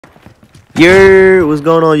What's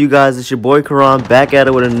going on, you guys? It's your boy Karan back at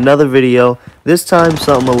it with another video. This time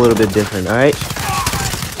something a little bit different, alright?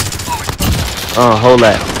 Hold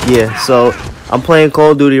that. Yeah, so I'm playing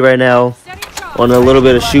Call of Duty right now on a little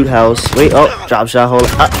bit of Shoot House. Wait, oh, drop shot, hold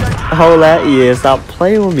that. Yeah, stop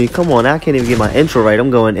playing with me. Come on, I can't even get my intro right. I'm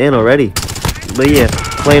going in already. But yeah,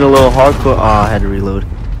 playing a little hardcore. Oh, I had to reload.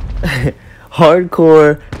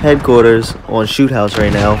 Hardcore headquarters on Shoot House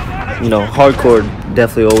right now. You know, hardcore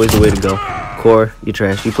definitely always the way to go. Core, you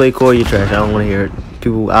trash. You play core, you trash. I don't want to hear it.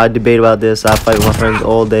 People, I debate about this. I fight with my friends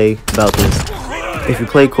all day about this. If you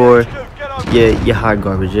play core, you're hard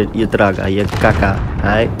garbage. You're traga. You're caca.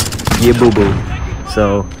 Alright? You're boo boo.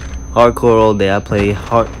 So, hardcore all day. I play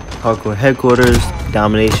hardcore headquarters,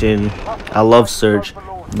 domination. I love search.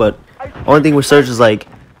 But, only thing with search is like,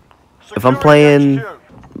 if I'm playing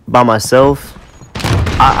by myself,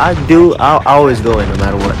 I always go in no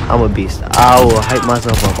matter what. I'm a beast. I will hype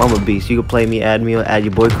myself up. I'm a beast. You can play me, add me, or add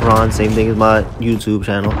your boy Karan. Same thing as my YouTube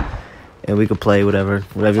channel. And we can play whatever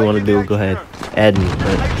you want to do. Go ahead, add me.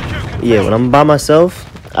 But yeah, when I'm by myself,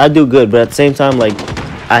 I do good. But at the same time, like,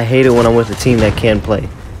 I hate it when I'm with a team that can play.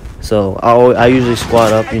 So I usually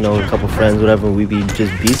squad up, you know, a couple friends, whatever. We be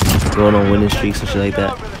just beasts, going on winning streaks and shit like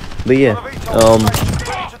that. But yeah,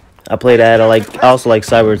 I play that. I also like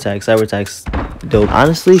Cyber Attack. Cyber Attack's dope.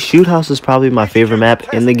 Honestly, Shoot House is probably my favorite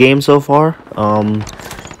map in the game so far.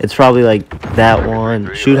 It's probably like that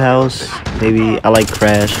one. Shoot House. Maybe I like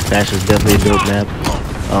Crash. Crash is definitely a dope map.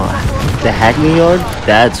 The Hackney Yard,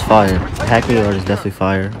 that's fire. Hackney Yard is definitely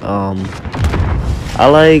fire. I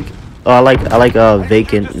like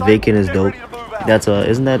Vacant. Vacant is dope.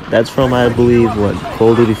 That's from, I believe, what,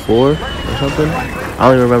 Call of Duty 4 or something. I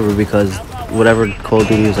don't even remember because whatever Call of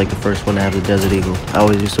Duty was like the first one to have the Desert Eagle. I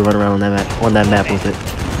always used to run around on that map with it.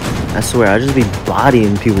 I swear, I just be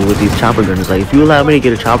bodying people with these chopper gunners. Like, if you allow me to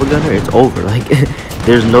get a chopper gunner, it's over. Like,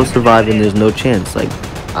 there's no surviving, there's no chance. Like,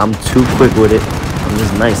 I'm too quick with it. I'm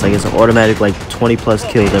just nice. Like, it's an automatic, like, 20 plus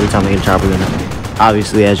kills every time I get a chopper gunner.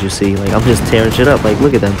 Obviously, as you see, like, I'm just tearing shit up. Like,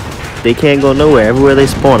 look at them. They can't go nowhere. Everywhere they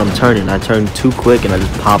spawn, I'm turning. I turn too quick and I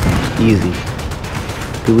just pop them. Easy.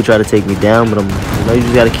 People try to take me down, but you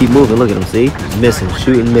just gotta keep moving. Look at them, see? Missing,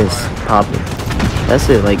 shoot and miss, popping. That's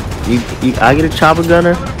it. Like, I get a chopper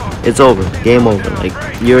gunner, it's over. Game over. Like,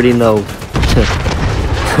 you already know.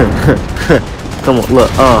 Come on,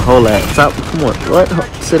 look. Hold that. Stop. Come on. What?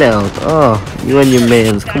 Sit down. You and your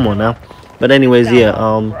mans. Come on now. But anyways, yeah.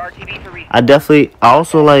 I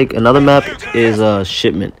also like another map is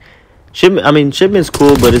Shipment. Shipment's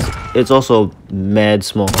cool, but it's also mad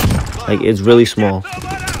small. Like, it's really small.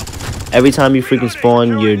 Every time you freaking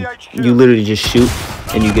spawn, you literally just shoot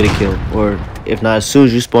and you get a kill. Or if not, as soon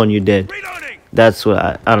as you spawn, you're dead. That's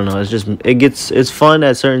what I don't know. It's just it's fun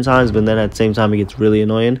at certain times, but then at the same time it gets really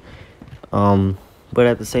annoying. But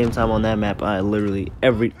at the same time on that map, I literally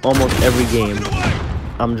almost every game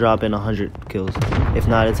I'm dropping 100 kills. If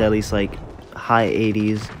not, it's at least like high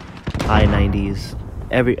 80s, high 90s.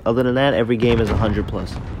 Other than that, every game is 100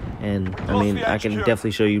 plus. And I mean, I can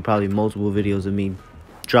definitely show you probably multiple videos of me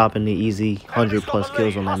dropping the easy 100 plus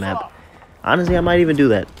kills on that map. Honestly, I might even do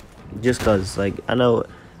that just cause, like, I know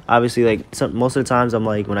obviously, like, most of the times I'm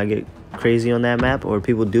like, when I get crazy on that map or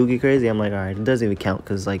people do get crazy, I'm like, all right, it doesn't even count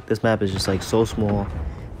because, like, this map is just like so small.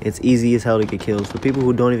 It's easy as hell to get kills. For people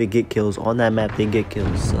who don't even get kills on that map, they get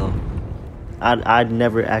kills. So I'd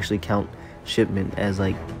never actually count Shipment as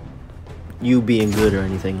like you being good or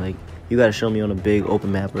anything. Like, you gotta show me on a big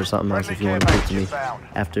open map or something else if you want to prove to me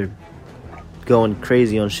after going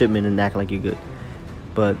crazy on Shipment and acting like you're good.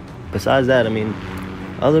 But besides that, I mean,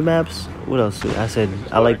 other maps, what else? I said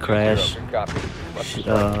I like Crash.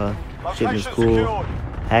 Shipment's cool.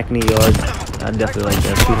 Hackney Yard, I definitely like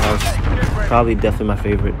that. Shoot House, probably definitely my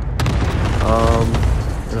favorite.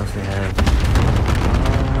 What else they have?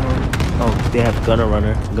 Oh, they have Gunner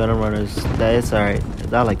Runner. Gunner Runner's, it's alright.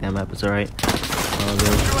 I like that map, it's alright.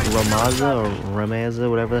 There's Ramaza,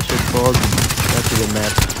 whatever that shit's called. That's a good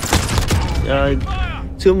map.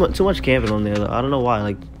 Too much camping on there though. I don't know why.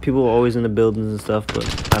 Like, people are always in the buildings and stuff, but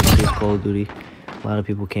obviously it's Call of Duty. A lot of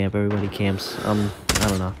people camp. Everybody camps. I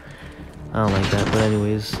don't know. I don't like that. But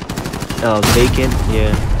anyways, Vacant.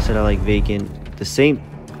 Yeah, I said I like Vacant. The Saint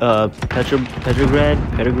Petrograd,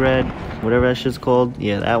 whatever that shit's called.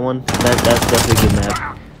 Yeah, that one. That's definitely a good map.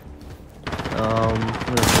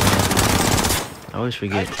 What else do I have? I always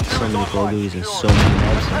forget so many Call of Duties and so many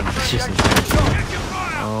maps. Like, it's just insane.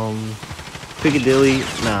 Piccadilly.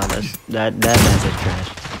 Nah, that map is trash.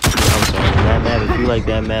 I'm sorry. That map. If you like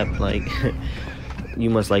that map, like, you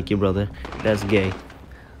must like your brother. That's gay.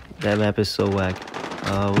 That map is so whack.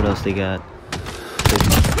 What else they got?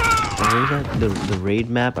 what was that? The raid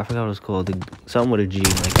map? I forgot what it's called. Something with a G,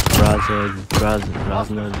 like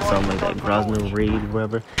Grozna, something like that. Grozna raid,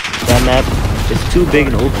 whatever. That map is too big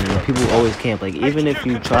and open, and people always camp. Like, even if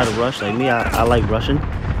you try to rush, like me, I like rushing,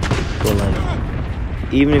 but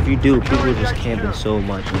like, even if you do, people are just camping so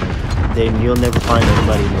much, and then you'll never find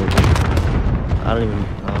anybody local. I don't even.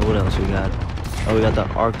 What else we got? Oh, we got the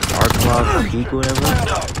Arc Peak or whatever.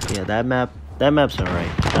 Yeah, that map's alright.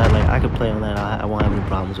 I could play on that. I won't have any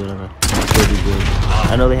problems, whatever. It's pretty good.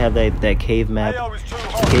 I know they have that cave map.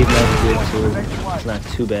 The cave map is good too. It's not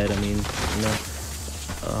too bad. I mean, you know.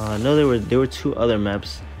 I know there were 2 other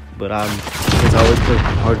maps, but since I always play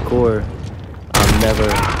hardcore, I'm never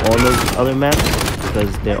on those other maps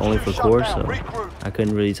because they're only for core. So I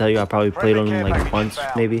couldn't really tell you. I probably played on them like once,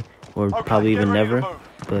 maybe, or probably even never.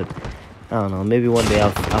 But I don't know. Maybe one day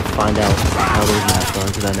I'll find out how those maps are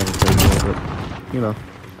because I never played more. But you know,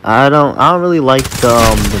 I don't really like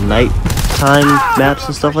the nighttime maps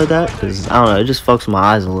and stuff like that because I don't know. It just fucks with my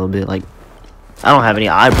eyes a little bit. Like, I don't have any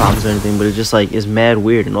eye problems or anything, but it just like is mad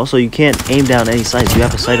weird. And also, you can't aim down any sights. You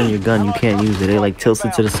have a sight on your gun. You can't use it. It like tilts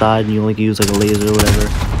it to the side, and you only can use like a laser or whatever.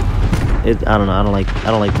 I don't know. I don't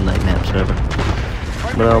like the night maps, whatever.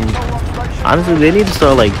 But honestly, they need to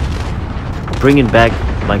start like bringing back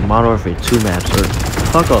like Modern Warfare 2 maps, or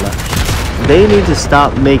fuck all that. They need to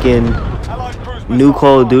stop making new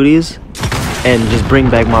Call of Duties and just bring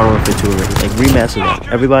back Modern Warfare 2 already. Like, remaster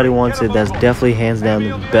that. Everybody wants it. That's definitely hands down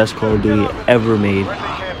the best Call of Duty ever made.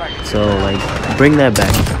 So like, bring that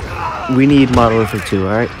back. We need Modern Warfare 2,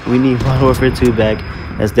 alright? We need Modern Warfare 2 back.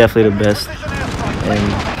 That's definitely the best.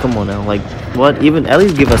 And come on now, like, what? Even at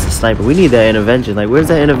least give us a sniper. We need that intervention. Like, where's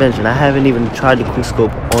that intervention? I haven't even tried to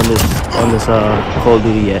quickscope on this Call of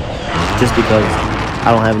Duty yet, just because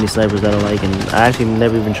I don't have any snipers that I like, and I actually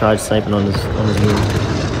never even tried sniping on this game.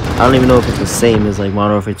 I don't even know if it's the same as like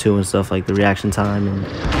Modern Warfare 2 and stuff, like the reaction time, and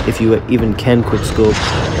if you even can quickscope.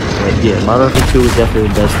 But yeah, Modern Warfare 2 is definitely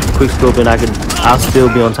the best. Quickscoping, I'll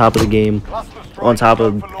still be on top of the game, on top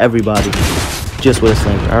of everybody, just with a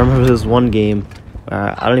sniper. I remember this one game.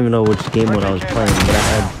 I don't even know which game mode I was playing,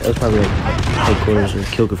 but it was probably like headquarters or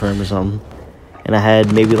kill confirm or something, and I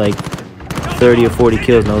had maybe like 30 or 40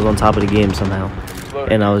 kills, and I was on top of the game somehow.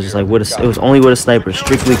 And I was just like, it was only with a sniper,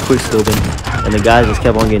 strictly quickscoping, and the guys just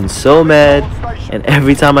kept on getting so mad. And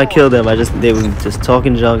every time I killed them, they were just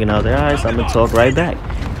talking junk, and I was like, alright, so I'm gonna talk right back.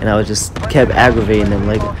 And I was just kept aggravating them,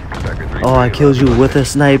 like, oh, I killed you with a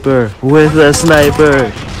sniper,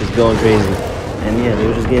 just going crazy. And yeah, they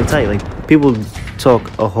were just getting tight. Like, people talk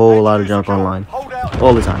a whole lot of junk online,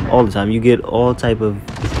 all the time. You get all type of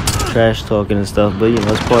trash talking and stuff, but you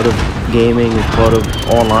know, it's part of gaming, it's part of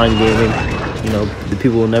online gaming. You know, the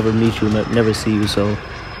people will never meet you, never see you, so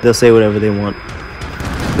they'll say whatever they want.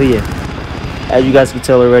 But yeah, as you guys can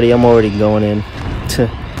tell already, I'm already going in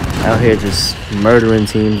out here just murdering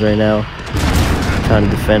teams right now, trying to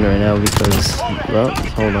defend right now because, well,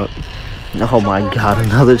 hold up. Oh my god,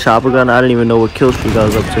 another chopper gun. I didn't even know what kill streak I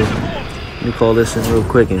was up to. Let me call this in real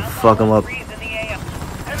quick and fuck him up.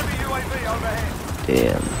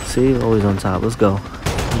 Damn, see, always on top. Let's go.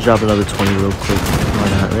 Let's drop another 20 real quick. Why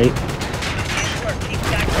not, right?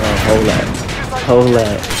 Hold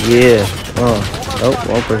that, yeah. Oh,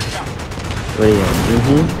 one person. Where you at?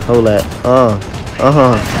 Hold that.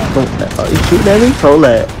 Are you shooting at me? Hold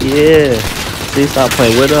that, yeah. See, stop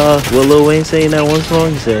playing. What Lil Wayne saying in that one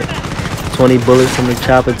song? He said, 20 bullets from the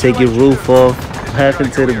chopper, take your roof off. What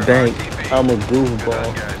happened to the bank? I'm a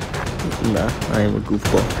goofball. Nah, I ain't a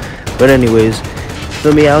goofball. But anyways,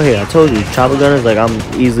 for me out here, I told you, chopper gunners, like, I'm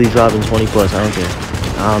easily dropping 20 plus. I don't care.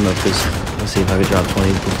 I don't know if this. Let's see if I can drop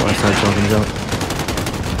 20 before I start talking junk.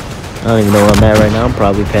 I don't even know where I'm at right now. I'm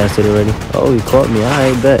probably past it already. Oh, he caught me. I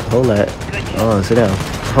ain't bet. Hold that. Oh, sit down.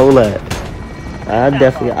 Hold that. I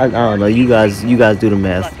don't know. You guys do the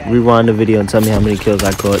math. Rewind the video and tell me how many kills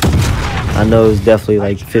I caught. I know it's definitely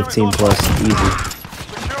like 15 plus easy.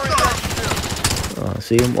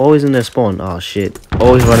 See, I'm always in their spawn. Oh shit.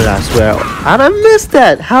 Always running, I swear. I done missed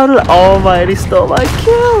that. How did Almighty stole my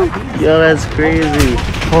kill? Yo, that's crazy.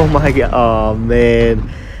 Oh my god. Oh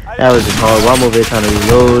man. That was just hard. While I'm over here trying to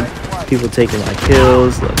reload. People taking my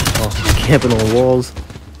kills. Like, oh, camping on walls.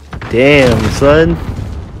 Damn, son.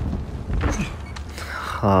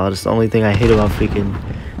 Oh, that's the only thing I hate about freaking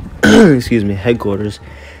excuse me, headquarters.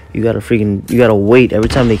 You gotta wait. Every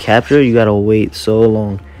time they capture, you gotta wait so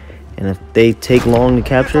long. And if they take long to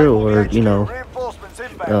capture, or you know,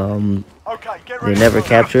 they never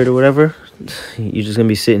captured or whatever, you're just gonna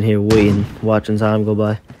be sitting here waiting, watching time go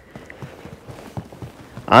by.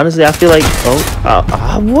 Honestly, I feel like,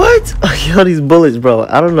 what? Yo, these bullets, bro.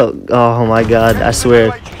 I don't know. Oh my god, I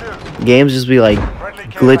swear, games just be like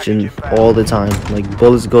glitching all the time. Like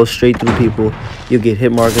bullets go straight through people. You get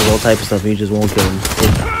hit markers, all type of stuff, and you just won't kill them.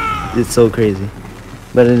 It's so crazy.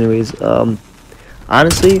 But anyways,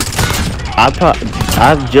 honestly,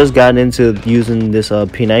 I've just gotten into using this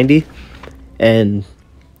P90, and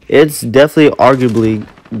it's definitely arguably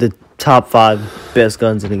the top 5 best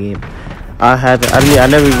guns in the game. I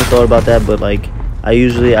never even thought about that, but like I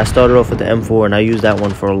started off with the M4, and I used that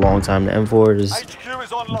one for a long time. The M4 is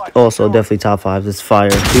also definitely top 5. It's fire.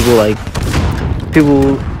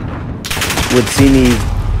 People would see me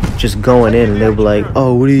just going in, and they'd be like,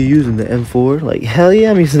 "Oh, what are you using, the M4?" Like, hell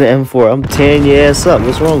yeah, I'm using the M4. I'm tearing your ass up.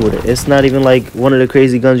 What's wrong with it? It's not even like one of the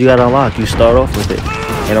crazy guns you gotta unlock. You start off with it,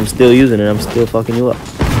 and I'm still using it. I'm still fucking you up.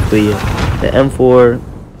 But yeah, the M4,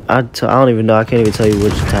 I don't even know. I can't even tell you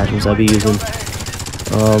which attachments I'll be using.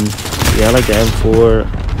 Yeah, I like the M4.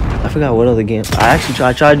 I forgot what other game. I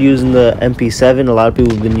tried using the MP7. A lot of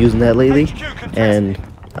people have been using that lately, and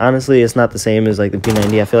honestly, it's not the same as like the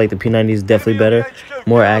P90. I feel like the P90 is definitely better,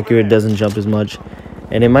 more accurate, doesn't jump as much,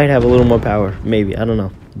 and it might have a little more power. Maybe, I don't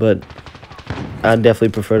know, but I definitely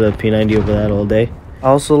prefer the P90 over that all day.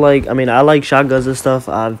 Also, like, I mean, I like shotguns and stuff.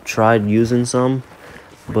 I've tried using some,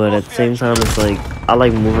 but at the same time, it's like I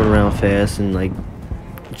like moving around fast and like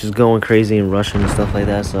just going crazy and rushing and stuff like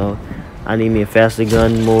that. So I need me a faster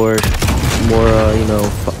gun, more you know,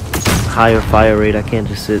 higher fire rate. I can't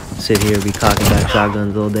just sit here and be cocking back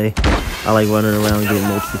shotguns all day. I like running around getting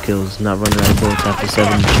multiple kills, not running out of bullets after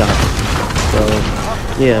 7 shots. So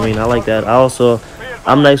yeah, I mean, I like that.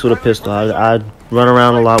 I'm nice with a pistol. I run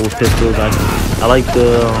around a lot with pistols. I like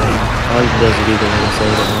the Desert Eagle, like I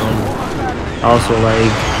said. I also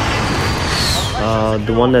like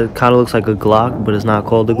the one that kind of looks like a Glock, but it's not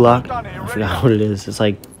called the Glock. I forgot what it is. It's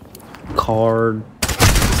like card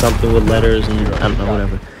something with letters and I don't know,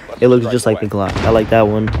 whatever. It looks just like the Glock. I like that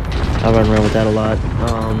one. I run around with that a lot.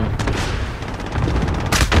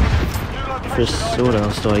 What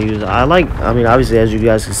else do I use? I mean, obviously, as you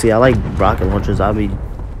guys can see, I like rocket launchers. I'll be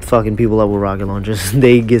fucking people up with rocket launchers.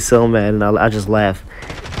 They get so mad, and I just laugh.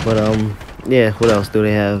 But yeah. What else do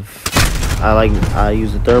they have? I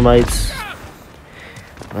use the thermites.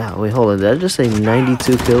 Wow, wait, hold on. Did I just say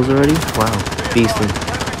 92 kills already? Wow,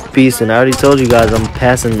 beastin'. I already told you guys I'm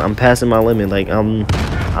passing my limit. Like I'm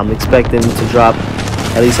expecting to drop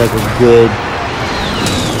at least like a good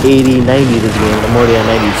 80, 90 this game. I'm already at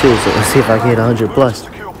 92, so let's see if I can hit 100 plus.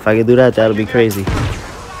 If I can do that, that'll be crazy.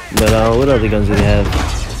 But what other guns do they have?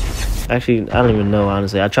 Actually, I don't even know,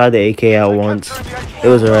 honestly. I tried the AK out once. It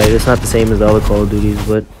was alright. It's not the same as the other Call of Duties,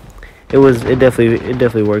 but it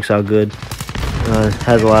definitely works out good. It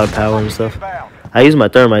has a lot of power and stuff. I use my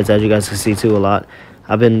thermites, as you guys can see too, a lot.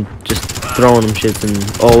 I've been just throwing them shits and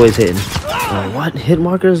always hitting. What hit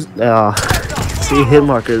markers? See, hit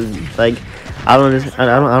markers. Like I just.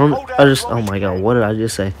 Oh my god, what did I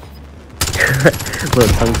just say? Look,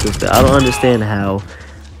 tongue twister. I don't understand how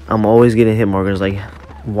I'm always getting hit markers. Like,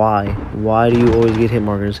 why? Why do you always get hit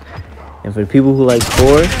markers? And for the people who like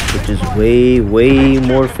core, which is way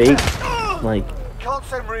more fake, like,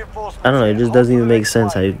 I don't know, it just doesn't even make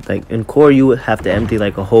sense. Like in core, you would have to empty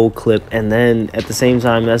like a whole clip, and then at the same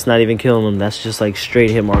time, that's not even killing them. That's just like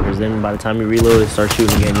straight hit markers. Then by the time you reload and start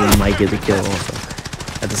shooting again, you might get the kill also.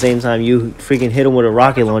 At the same time, you freaking hit him with a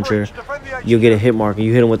rocket launcher, you'll get a hit marker.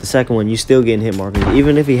 You hit him with the second one, you still getting hit markers.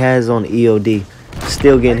 Even if he has on EOD,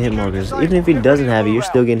 still getting hit markers. Even if he doesn't have it, you're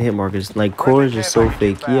still getting hit markers. Like, core is just so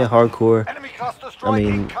fake. Yeah, hardcore. I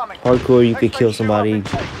mean, hardcore, you could kill somebody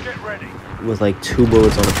with like 2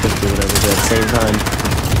 bullets on a pistol or whatever, but at the same time,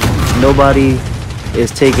 nobody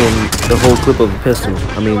is taking the whole clip of a pistol.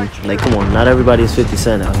 I mean, like, come on, not everybody is 50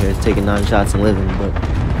 Cent out here taking 9 shots and living, but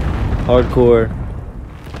hardcore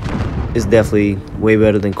is definitely way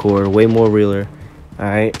better than core, way more realer.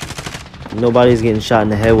 Alright, nobody's getting shot in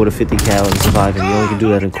the head with a 50 cal and surviving. You only can do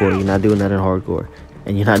that in core. You're not doing that in hardcore,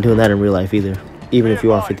 and you're not doing that in real life either, even if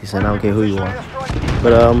you are 50 Cent. I don't care who you are.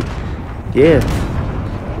 But yeah,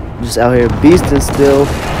 just out here beasting still.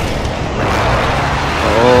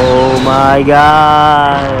 Oh my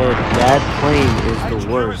god, that plane is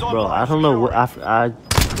the worst, bro. I don't know what I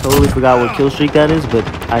totally forgot what kill streak that is, but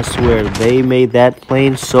I swear they made that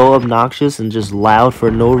plane so obnoxious and just loud for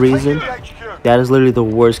no reason. That is literally the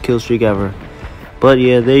worst kill streak ever. But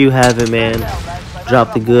yeah, there you have it, man.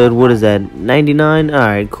 Dropped the good. What is that? 99?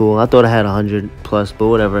 Alright, cool. I thought I had 100 plus, but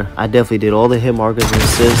whatever. I definitely did all the hit markers and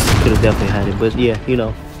assists. Could have definitely had it, but yeah, you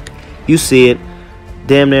know, you see it.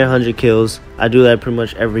 Damn near 100 kills. I do that pretty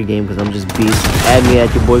much every game because I'm just beast. Add me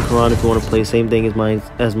at your boy Karan if you want to play. Same thing as my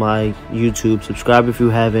YouTube. Subscribe if you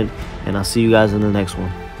haven't, and I'll see you guys in the next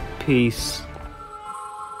one. Peace.